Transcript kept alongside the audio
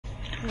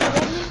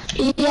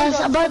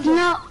Yes, but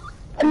now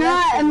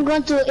I'm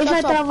going to, if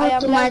I travel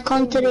to my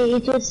country,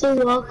 it will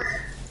still work.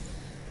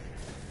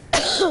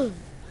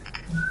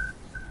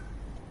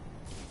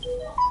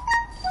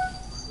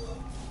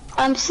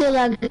 I'm still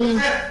lagging.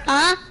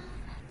 Huh?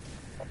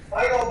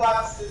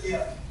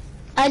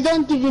 I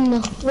don't even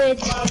know.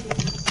 Wait.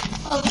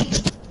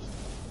 Okay.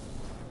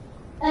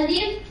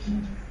 Adil?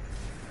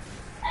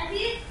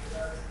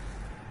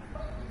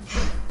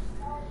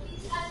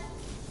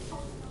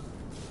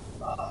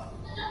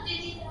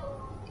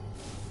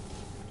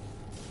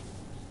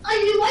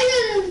 Why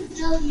didn't you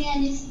tell me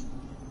anything?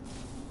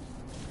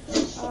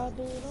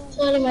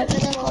 Sorry, my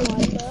brother called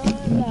me.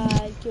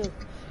 Like you.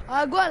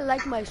 I'll go and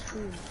like my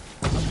stream.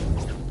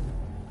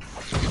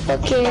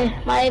 Okay,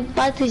 my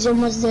battery is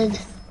almost dead.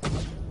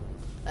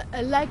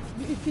 Like,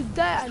 if you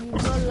die and you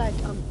don't like,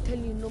 I'm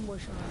telling you no more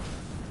shout.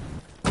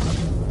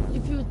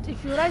 If you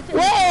write anything,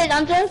 wait,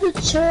 I'm trying to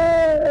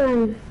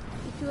turn.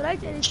 If you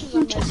write anything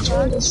on my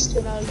chat,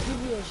 then I'll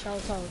give you a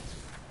shout out.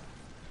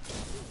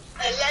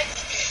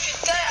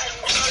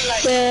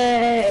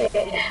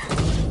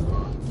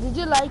 Did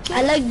you like it?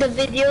 I like the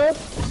video.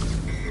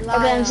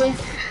 Liar. Okay,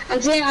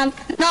 I'm saying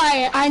no,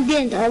 I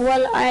didn't. I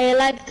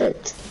liked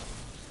it.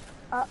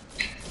 Why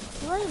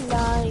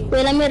lying?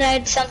 Wait, let me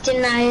write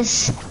something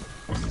nice.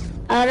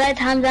 I'll write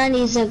Hamdan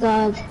is a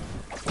god.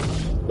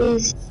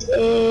 Is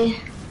a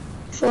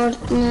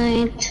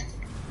Fortnite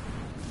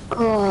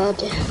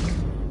god.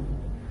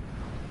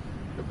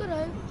 Look at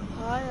him.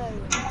 Hi.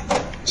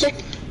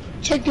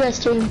 Check your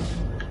stream.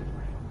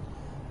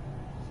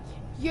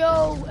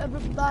 Yo,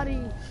 everybody.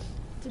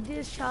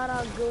 Today's huge shout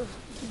out goes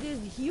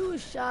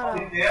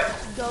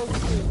to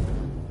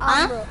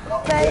Amro.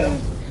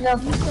 No.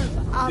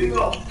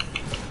 Amro.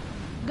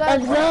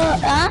 Guys,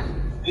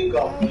 he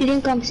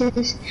didn't come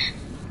since.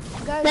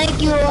 guys,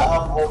 Thank you.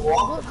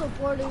 go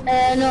support him.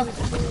 No.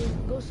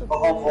 Go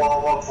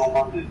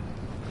support him.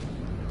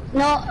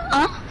 No,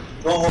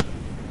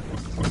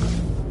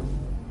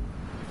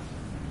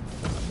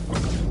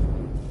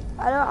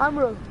 Hello,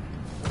 Amro.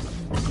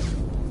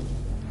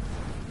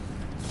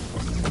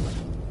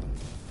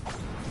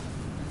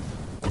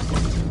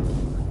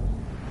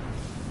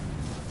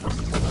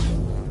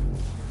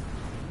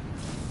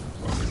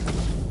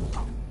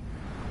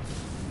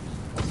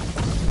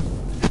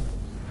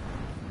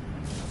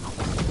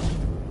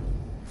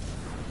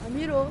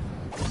 Amiro,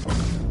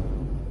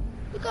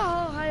 look at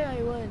how high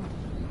I went.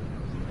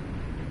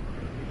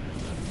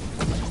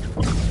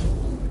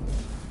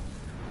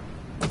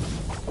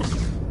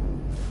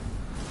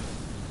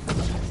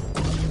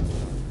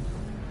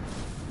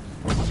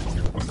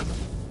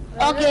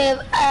 Okay,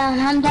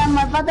 Hamdan,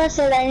 my father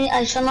said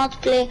I shall not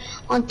play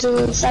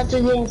until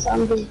Saturday and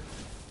Sunday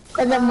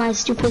because of my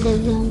stupid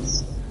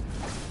exams.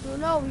 So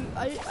now,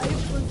 are you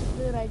going to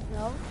play right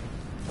now?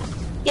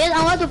 Yes,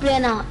 I want to play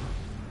now.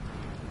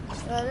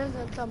 That's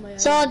not something.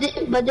 So,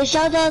 but the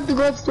shout out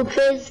goes to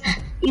Faith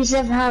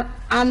Yusuf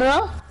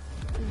Amro.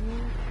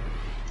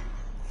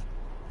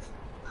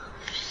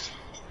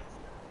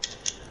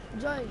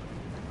 Join.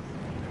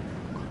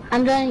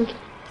 I'm joining.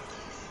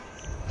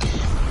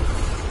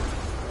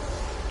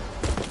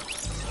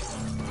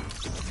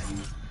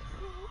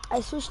 I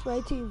switched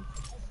my team.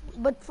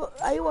 But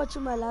are you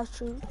watching my last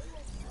stream?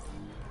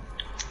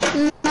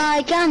 No,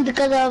 I can't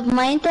because of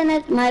my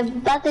internet. My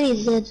battery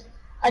is dead.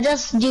 I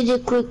just did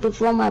it quick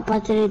before my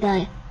battery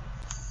died.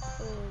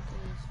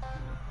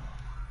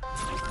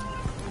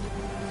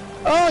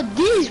 Oh,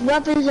 these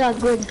weapons are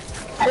good.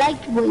 I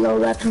like your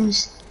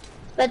weapons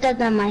better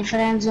than my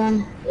friends'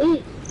 one.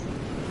 You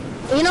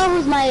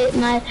know who's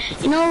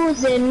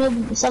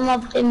some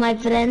of my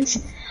friends?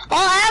 Oh,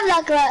 I have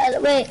that glider.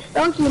 Wait,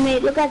 don't kill me.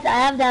 Look at, I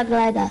have that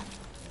glider.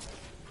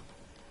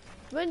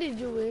 When did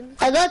you win?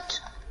 I got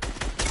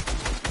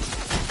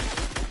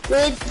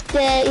with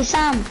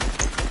Isam.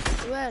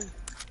 When?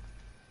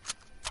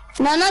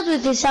 No, not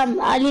with Isam.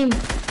 Alim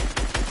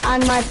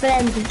and my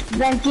friend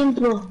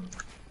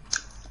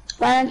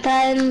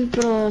Valentine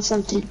Pro or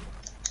something.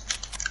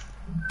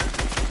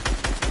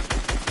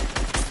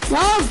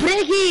 No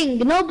breaking!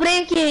 No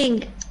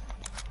breaking!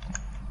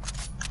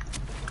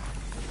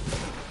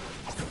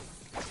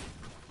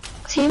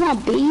 See my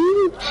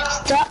beam?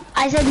 Stop!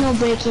 I said no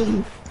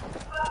breaking.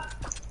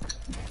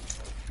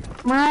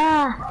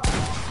 Mara!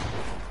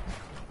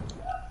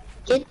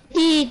 Get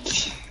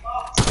it!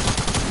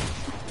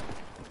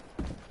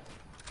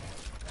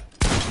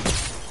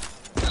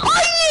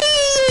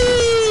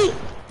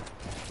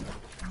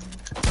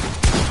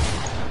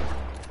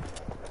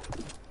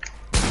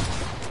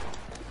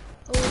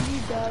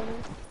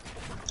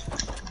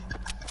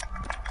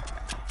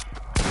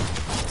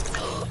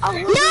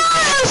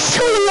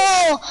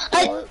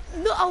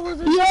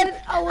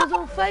 I was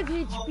on 5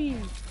 HP.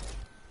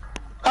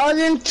 I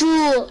was in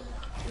 2.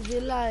 It's a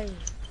lie.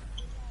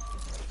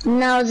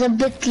 Now it's a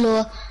bit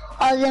low.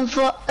 I was in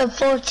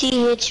 40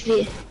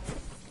 HP.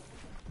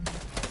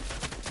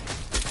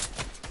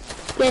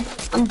 Wait,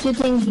 I'm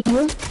shooting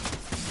you.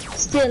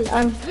 Still,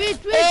 I'm wait,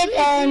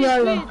 and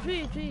you're low.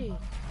 wait.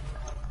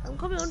 I'm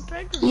coming. I'm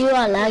trying to. You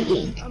are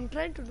lagging. I'm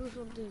trying to do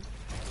something.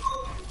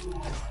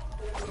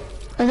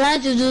 I'm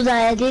trying to do the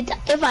edit.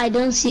 If I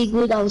don't see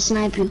good, I'll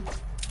snipe you.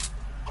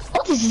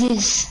 What is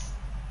this?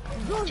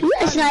 Don't Will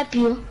I snipe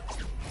you?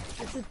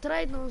 If you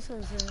try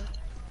nonsense, something.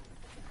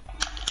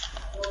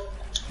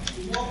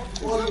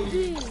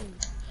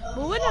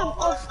 But when I'm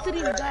off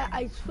stream, guy,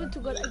 I swear to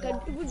God, I can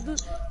even do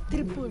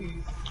triple.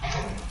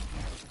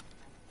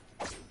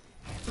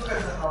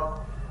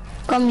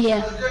 Come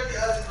here.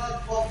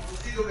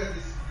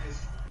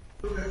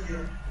 Look at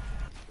here.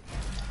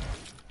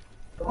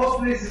 The whole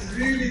place is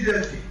really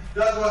dirty.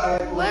 That's why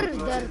I. Where is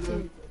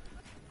dirty?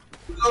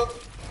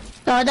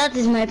 Oh, that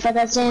is my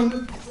father saying,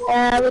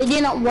 we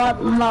did not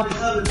warm up.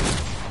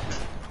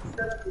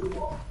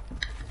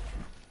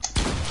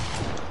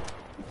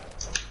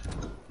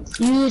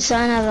 You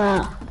son of a...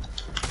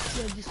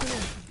 Yeah, this one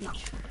is the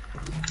beach.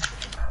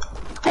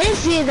 I didn't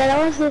see that, I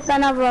want to say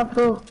son of a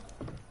bro.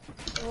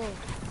 Oh.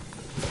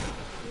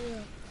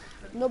 Yeah.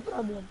 No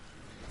problem.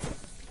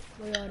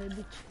 We are a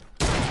bitch.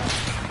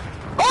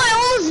 Oh, I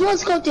almost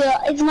was got you.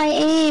 It's my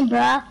aim,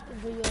 bruh.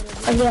 But you are a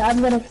bitch. Okay,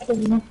 I'm gonna kill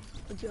you.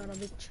 But you are a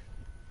bitch.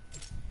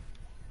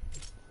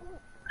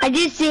 I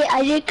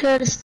did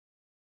curse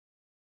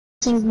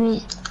me.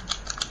 Is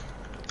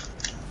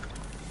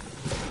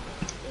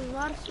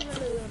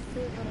Marshmallow your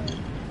favorite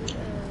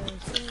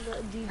singer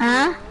DJ?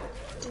 Huh?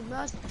 Is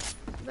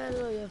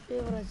Marshmallow your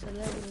favorite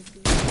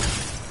celebrity?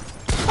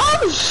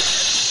 Oh,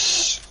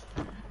 shh!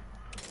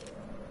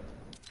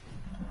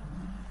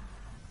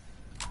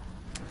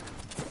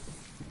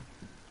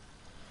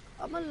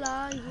 I'm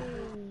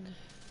lying.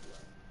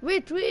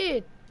 Wait.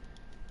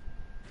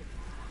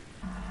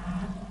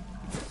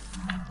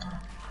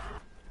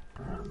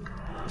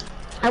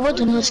 I want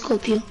to no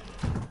scope you.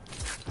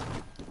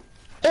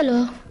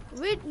 Hello.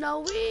 Wait now,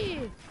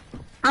 wait.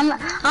 I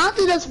want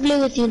to just play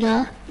with you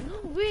now. No,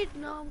 wait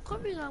now. I'm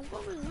coming,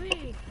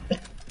 wait.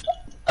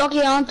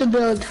 Okay, I want to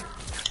build.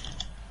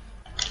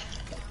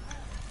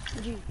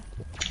 G.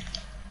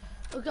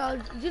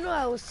 Okay, you know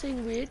I was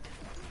saying wait.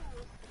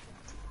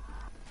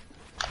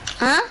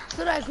 Huh?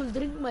 So that I could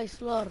drink my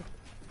slur.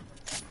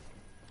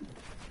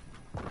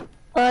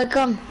 Alright,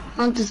 come. I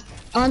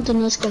want to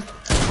no scope.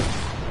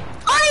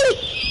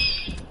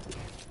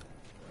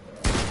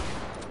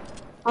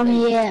 I'm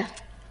here.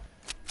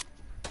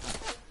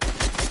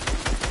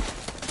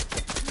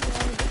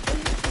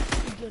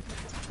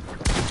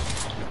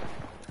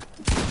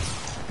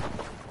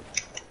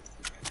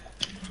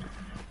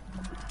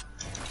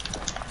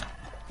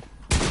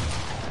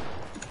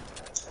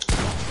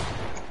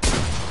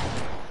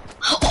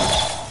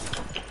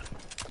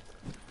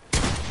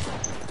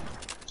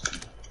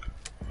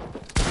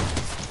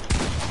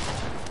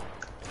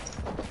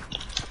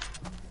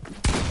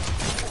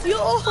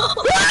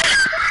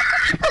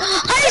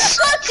 I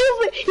shot you!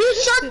 You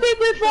shot me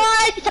before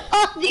I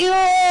shot you!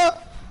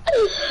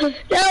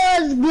 That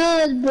was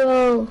good,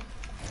 bro.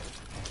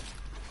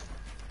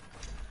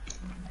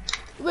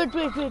 Wait.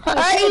 I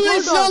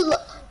Hold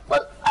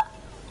on.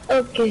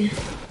 Okay.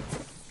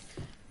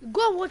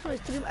 Go and watch my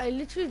stream. I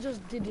literally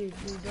just did it.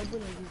 The double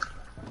like this.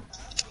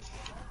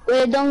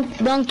 Wait,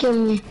 don't kill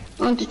me.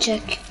 I want to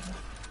check.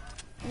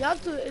 You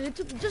have to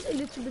just a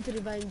little bit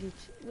rewind it.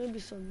 Maybe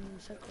some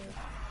seconds.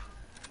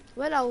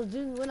 When I was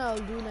doing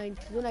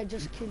 90, when I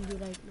just killed you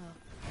right now.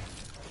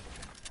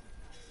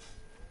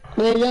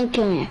 Wait, don't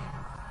kill me.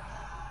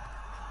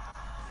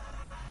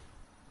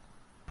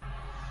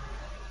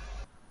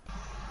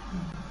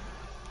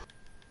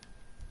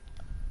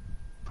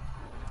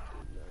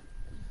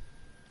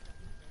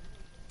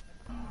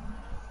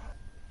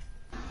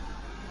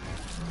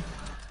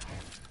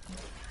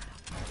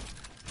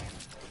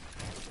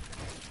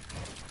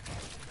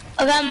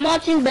 Okay, I'm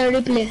watching the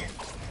replay.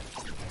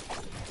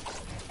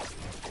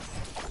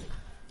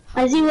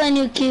 I see when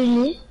you kill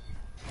me.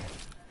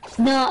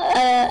 No,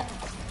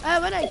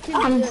 When I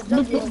killed you, just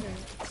watch it.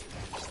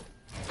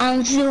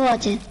 I'm still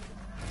watching.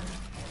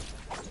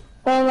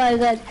 Oh my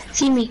god,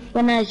 see me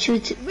when I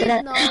shoot. Wait,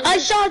 no, I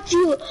shot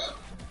you!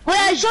 Wait,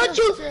 I shot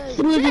you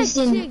through this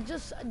thing.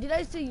 Did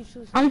I say you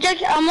should? I'm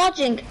I'm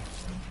watching.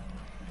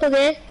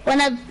 Okay,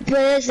 when I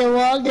press the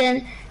wall,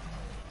 then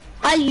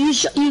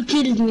you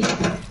killed me.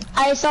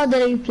 I saw the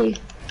replay.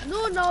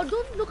 No,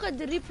 don't look at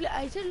the replay.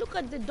 I said look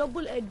at the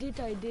double edit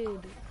I did.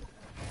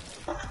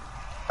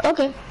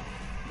 Okay.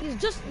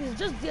 It's just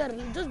there.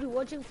 Just be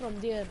watching from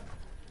there.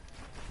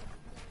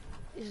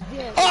 It's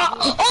there.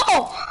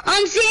 Oh,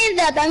 I'm seeing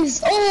that.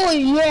 Oh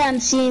yeah, I'm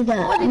seeing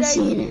that. What did I'm I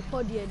seeing do it.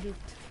 for the edit?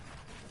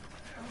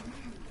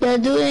 You're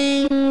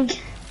doing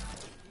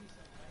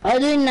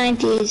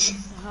 90s.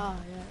 Aha,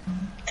 yeah.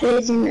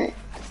 Crazy man.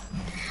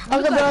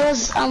 Okay,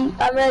 brothers, I'm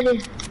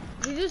ready.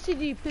 Did you see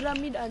the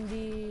pyramid and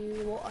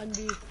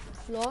the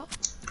floor?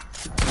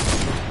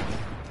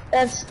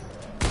 That's.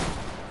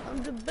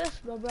 I'm the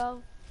best, bro.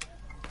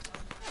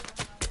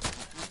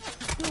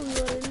 No,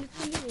 you are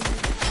literally.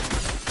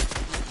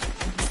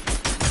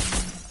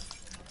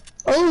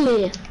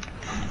 Only.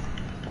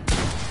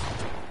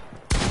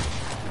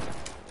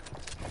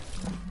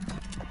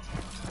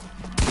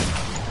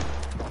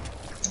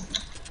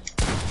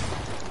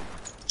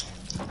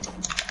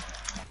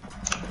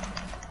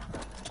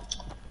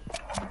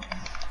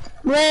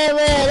 Wait,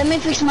 let me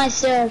fix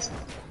myself.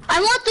 I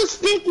want to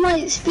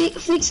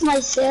fix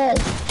myself.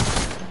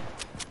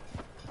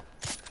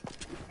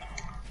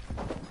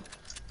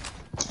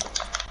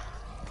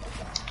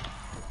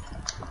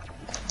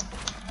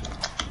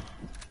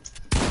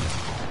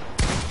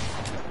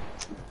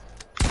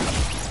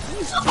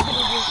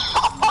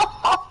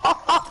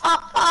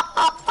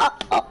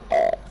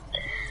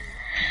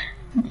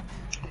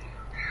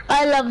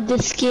 I love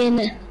this skin.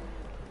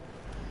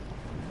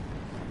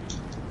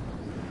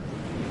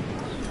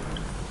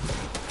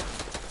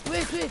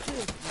 Wait.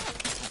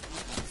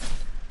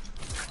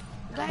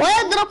 Why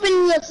are you dropping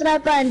your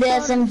sniper and the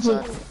SMG?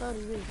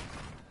 Sorry,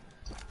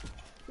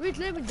 wait,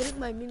 let me drink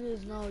my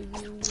minerals now.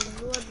 You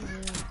lowered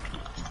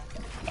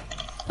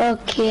my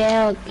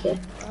Okay.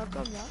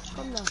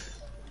 come now.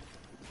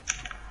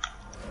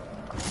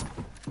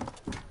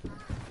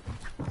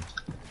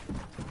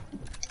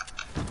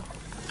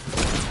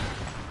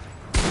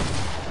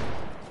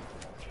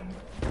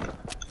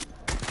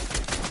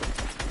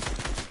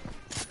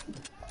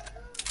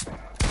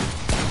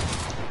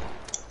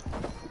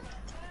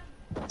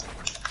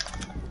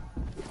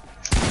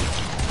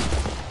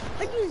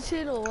 Are you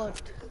insane or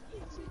what?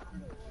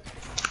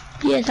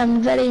 Yes,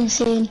 I'm very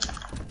insane.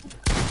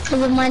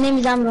 Because my name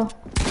is Amro.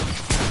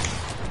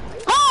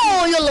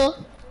 Oh, YOLO!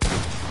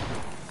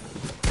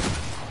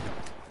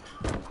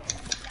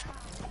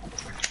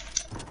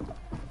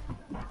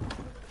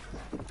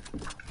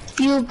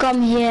 You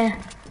come here.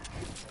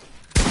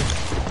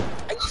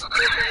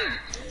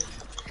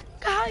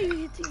 How are you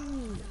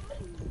hitting me?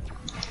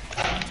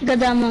 Good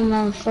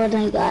mama, for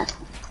my God.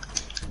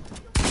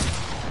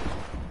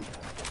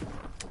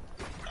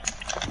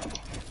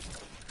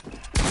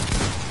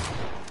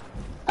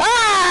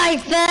 Ah, I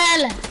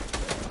fell!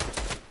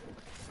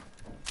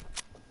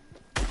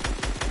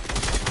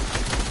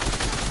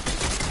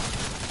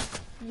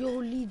 Yo,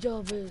 Lee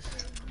Jarvis.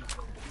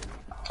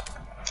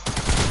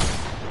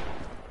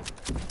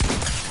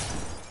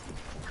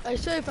 I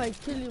swear if I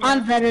kill you,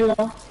 I'm very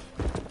low.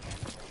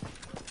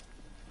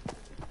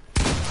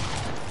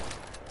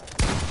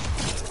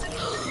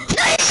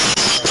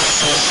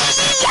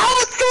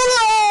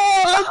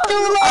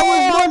 I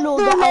was not low,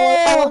 but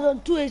I was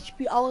on 2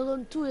 HP. I was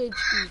on 2 HP.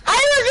 I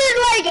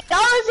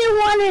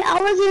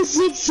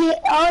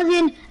was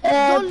in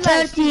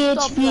 30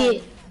 Stop HP.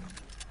 lying.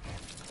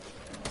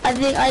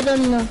 I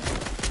don't know.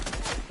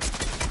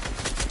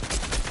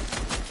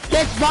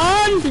 Get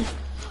bombed!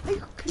 Are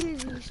you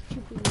crazy,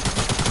 stupid?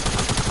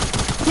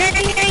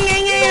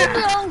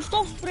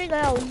 Stop spraying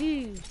out,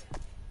 leave.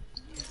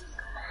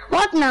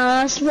 What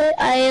now?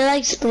 I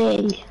like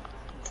spraying.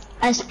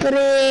 I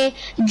spray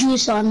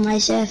juice on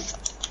myself.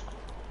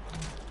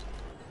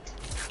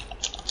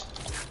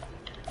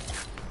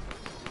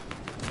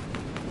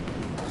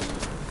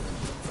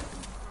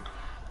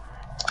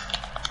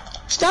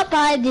 Stop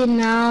hiding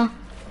now.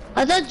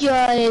 I thought you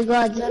already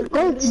got.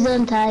 Goats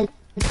don't hide.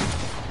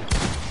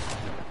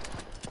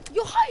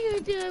 You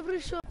hide every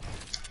shot.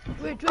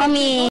 Wait. Come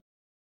here.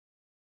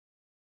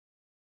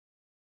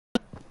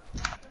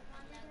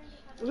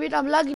 Wait, I'm lagging.